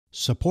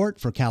Support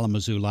for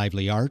Kalamazoo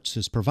Lively Arts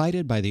is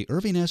provided by the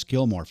Irving S.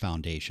 Gilmore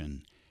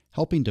Foundation,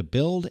 helping to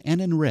build and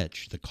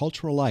enrich the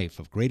cultural life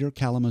of Greater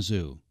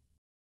Kalamazoo.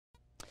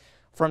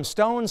 From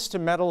stones to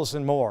metals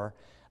and more,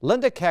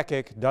 Linda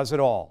Kekic does it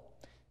all.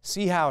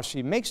 See how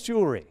she makes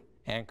jewelry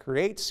and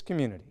creates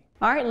community.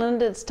 All right,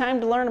 Linda, it's time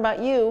to learn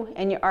about you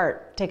and your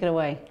art. Take it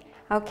away.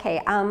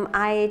 Okay,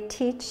 I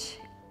teach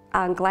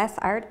glass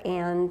art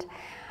and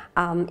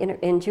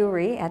in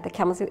jewelry at the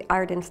Kalamazoo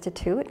Art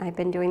Institute. I've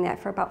been doing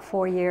that for about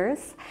 4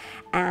 years.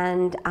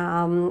 And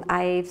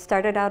I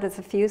started out as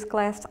a fused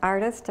glass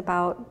artist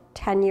about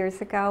 10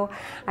 years ago.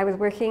 I was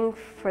working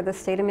for the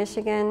state of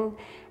Michigan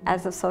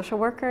as a social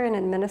worker and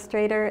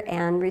administrator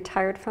and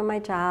retired from my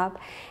job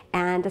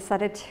and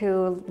decided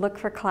to look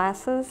for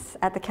classes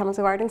at the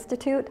Kalamazoo Art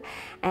Institute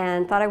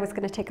and thought I was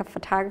going to take a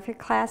photography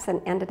class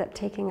and ended up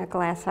taking a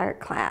glass art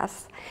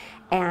class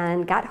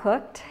and got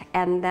hooked.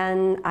 And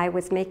then I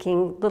was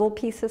making little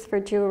pieces for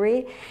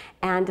jewelry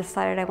and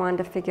decided I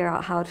wanted to figure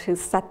out how to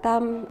set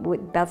them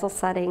with bezel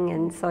setting,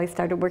 and so I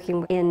started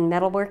working in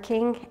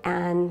metalworking,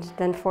 and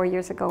then 4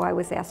 years ago I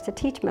was asked to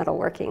teach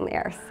metalworking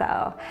there.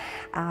 So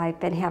I've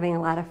been having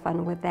a lot of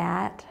fun with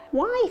that.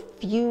 Why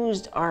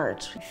fused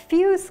art?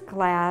 Fused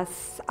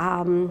glass,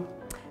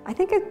 I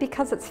think it's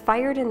because it's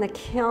fired in the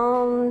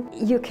kiln.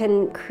 You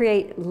can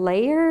create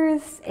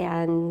layers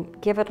and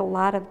give it a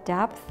lot of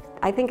depth.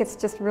 I think it's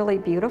just really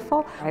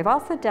beautiful. I've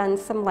also done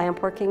some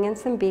lamp working and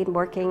some bead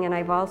working, and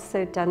I've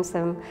also done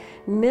some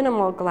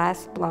minimal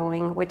glass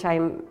blowing, which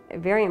I'm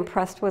very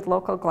impressed with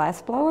local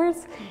glass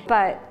blowers.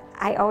 But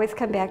I always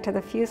come back to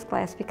the fused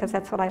glass because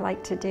that's what I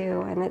like to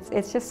do, and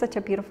it's just such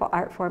a beautiful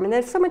art form. And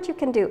there's so much you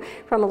can do,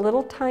 from a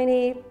little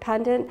tiny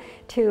pendant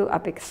to a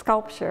big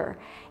sculpture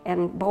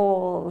and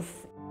bowls.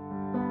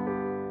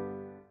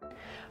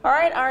 All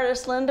right,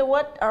 artist Linda,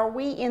 what are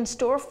we in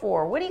store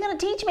for? What are you going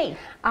to teach me?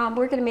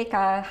 We're going to make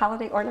a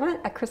holiday ornament,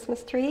 a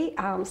Christmas tree,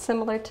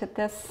 similar to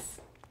this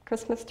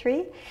Christmas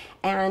tree,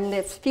 and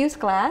it's fused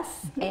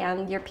glass,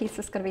 and your piece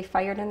is going to be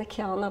fired in the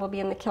kiln. It'll be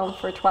in the kiln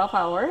for 12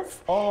 hours.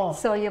 Oh.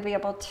 So you'll be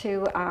able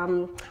to,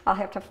 I'll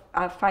have to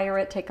fire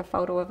it, take a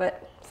photo of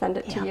it, send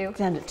it to you.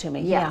 Send it to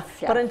me, yes,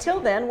 yeah. But until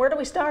then, where do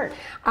we start?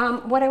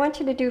 What I want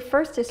you to do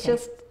first is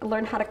just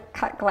learn how to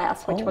cut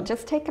glass, which will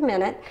just take a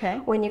minute. Okay.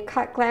 When you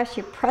cut glass,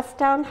 you press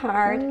down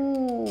hard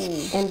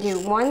and do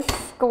one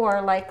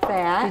score like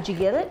that. Did you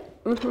get it?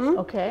 Mm-hmm.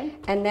 Okay.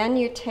 And then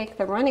you take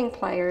the running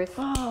pliers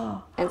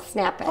and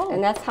snap it,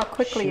 and that's how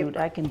quickly you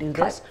I can do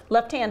this.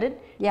 Left-handed.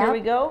 Yeah. Here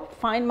we go.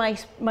 Find my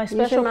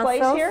special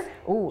place here.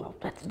 Ooh,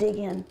 let's dig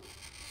in.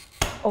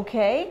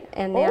 Okay.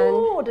 And then,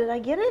 oh, did I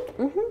get it?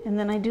 Mm-hmm. And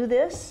then I do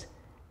this,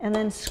 and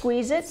then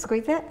squeeze it.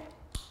 Squeeze it,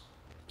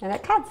 and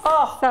it cuts.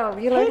 Oh, so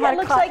you learn how to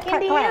looks cut, like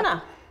cut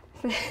Indiana.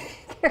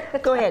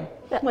 glass. Go ahead.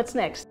 What's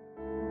next?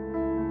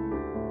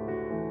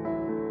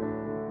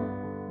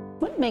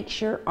 What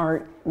makes your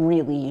art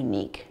really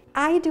unique?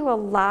 I do a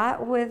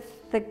lot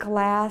with the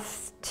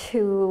glass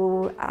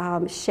to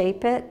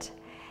shape it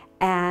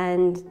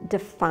and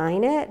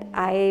define it.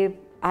 I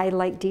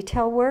like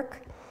detail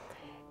work,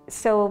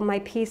 so my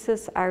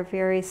pieces are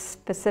very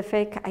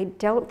specific. I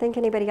don't think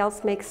anybody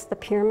else makes the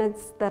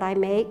pyramids that I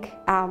make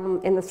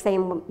in the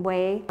same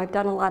way. I've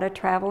done a lot of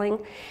traveling,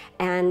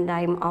 and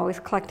I'm always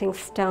collecting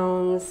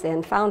stones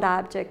and found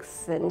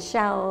objects and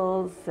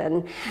shells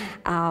and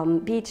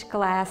beach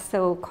glass,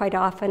 so quite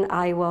often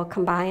I will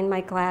combine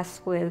my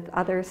glass with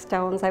other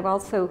stones. I've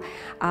also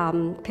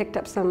picked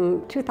up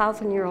some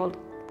 2,000-year-old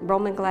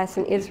Roman glass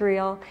in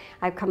Israel.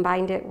 I've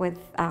combined it with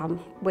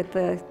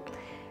the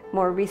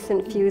more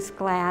recent fused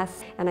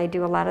glass, and I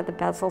do a lot of the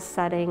bezel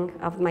setting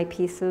of my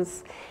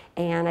pieces,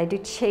 and I do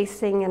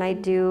chasing, and I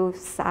do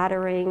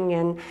soldering,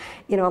 and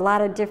a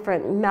lot of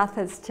different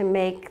methods to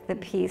make the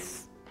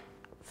pieces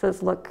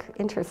look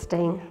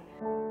interesting.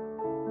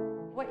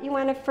 What you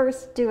want to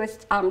first do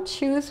is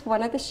choose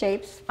one of the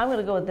shapes. I'm going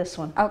to go with this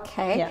one.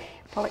 Okay. Yeah.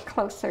 Pull it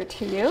closer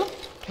to you.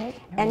 Okay.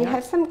 And you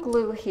have some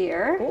glue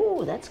here.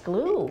 Oh, that's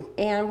glue.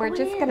 And we're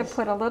just going to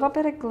put a little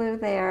bit of glue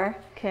there.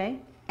 Okay.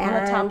 On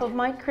the top of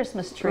my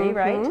Christmas tree,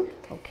 right?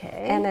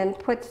 Okay. And then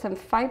put some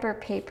fiber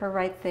paper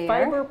right there.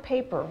 Fiber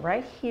paper,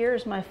 right here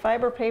is my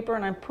fiber paper,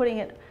 and I'm putting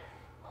it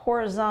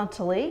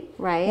horizontally.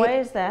 Right. Why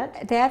is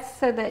that? That's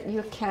so that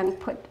you can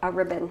put a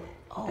ribbon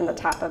on the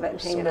top of it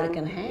and hang it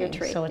on your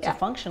tree. So it's a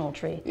functional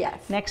tree.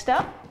 Yes. Next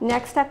up?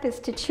 Next up is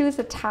to choose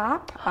a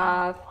top.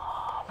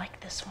 Like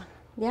this one.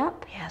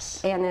 Yep.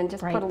 Yes. And then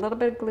just put a little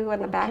bit of glue on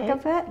the back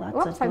of it.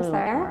 Whoops, I'm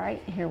sorry. All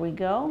right, here we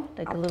go.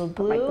 Take a little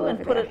glue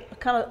and put it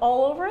kind of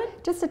all over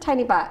it? Just a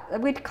tiny dot.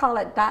 We'd call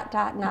it dot,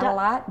 dot, not a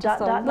lot.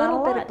 Just a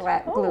little bit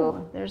of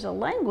glue. There's a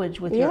language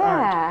with your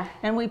art.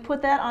 And we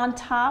put that on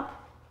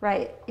top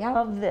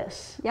of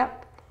this.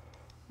 Yep.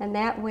 And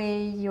that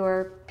way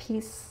your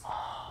piece,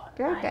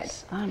 very good.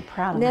 I'm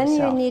proud of myself.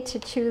 Then you need to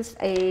choose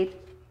a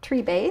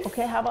tree base.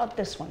 Okay, how about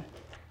this one?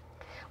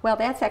 Well,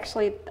 that's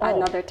actually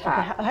another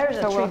top. Okay. Here's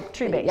a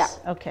tree base.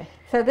 Yeah. Okay.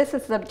 So this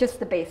is just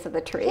the base of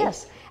the tree.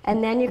 Yes.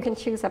 And then you can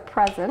choose a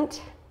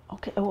present.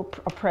 Okay, oh,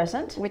 a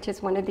present. Which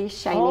is one of these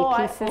shiny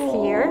pieces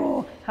here.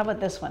 How about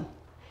this one?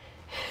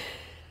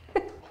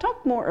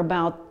 Talk more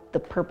about the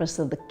purpose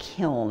of the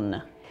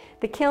kiln.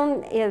 The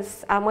kiln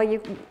is, well,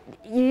 you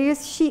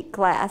use sheet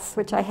glass,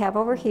 which I have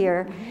over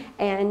here,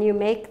 and you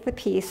make the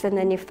piece, and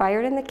then you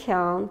fire it in the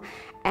kiln,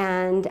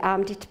 and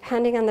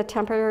depending on the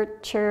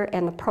temperature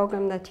and the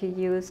program that you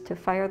use to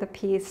fire the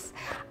piece,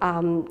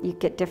 you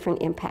get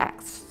different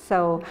impacts.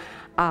 So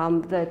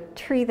the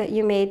tree that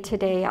you made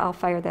today, I'll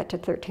fire that to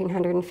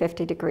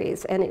 1350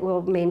 degrees, and it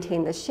will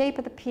maintain the shape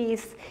of the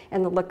piece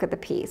and the look of the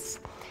piece.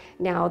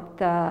 Now,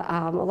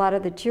 a lot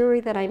of the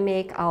jewelry that I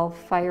make, I'll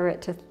fire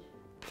it to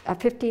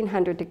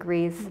 1500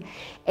 degrees,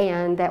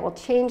 and that will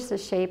change the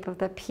shape of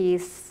the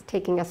piece,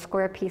 taking a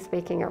square piece,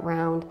 making it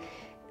round.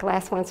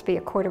 Glass wants to be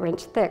 1/4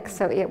 inch thick,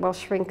 so it will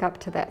shrink up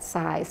to that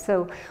size.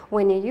 So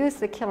when you use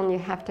the kiln, you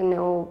have to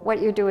know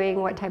what you're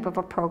doing, what type of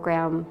a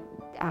program,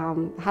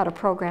 how to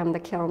program the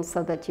kiln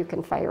so that you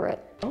can fire it.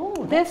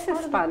 Oh, this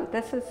is fun.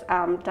 This is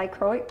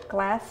dichroic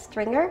glass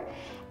stringer,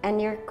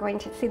 and you're going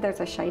to see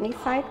there's a shiny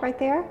side right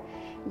there.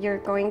 You're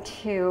going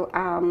to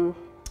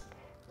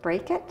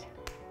break it.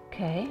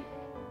 Okay.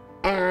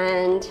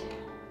 And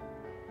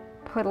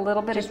put a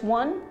little bit just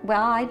one?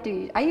 Well,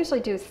 I usually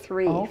do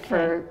 3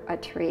 for a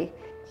tree.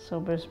 So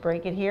just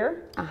break it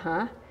here.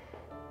 Uh-huh.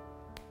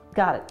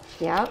 Got it.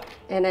 Yep.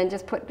 And then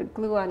just put the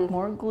glue on.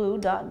 More glue,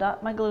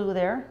 dot my glue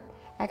there.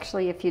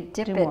 Actually, if you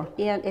dip it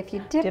in, if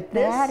you dip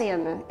that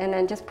in, and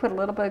then just put a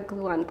little bit of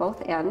glue on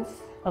both ends.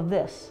 Of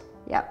this?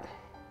 Yep.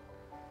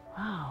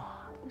 Wow,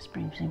 this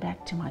brings me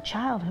back to my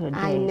childhood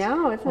days. I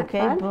know, isn't it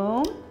fun? Okay,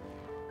 boom,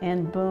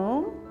 and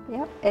boom.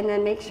 Yep, and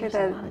then make sure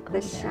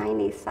the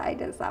shiny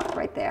side is out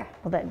right there.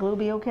 Will that glue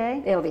be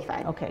okay? It'll be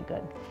fine. Okay,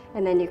 good.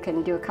 And then you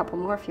can do a couple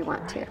more if you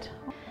want to.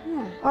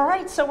 Yeah. All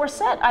right, so we're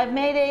set. I've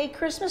made a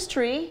Christmas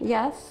tree.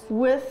 Yes.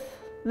 With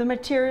the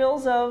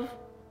materials of?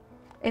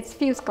 It's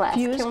fused glass.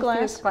 Fused glass.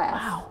 Fused glass.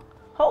 Wow.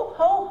 Ho,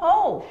 ho,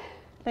 ho.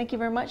 Thank you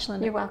very much,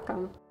 Linda. You're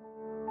welcome.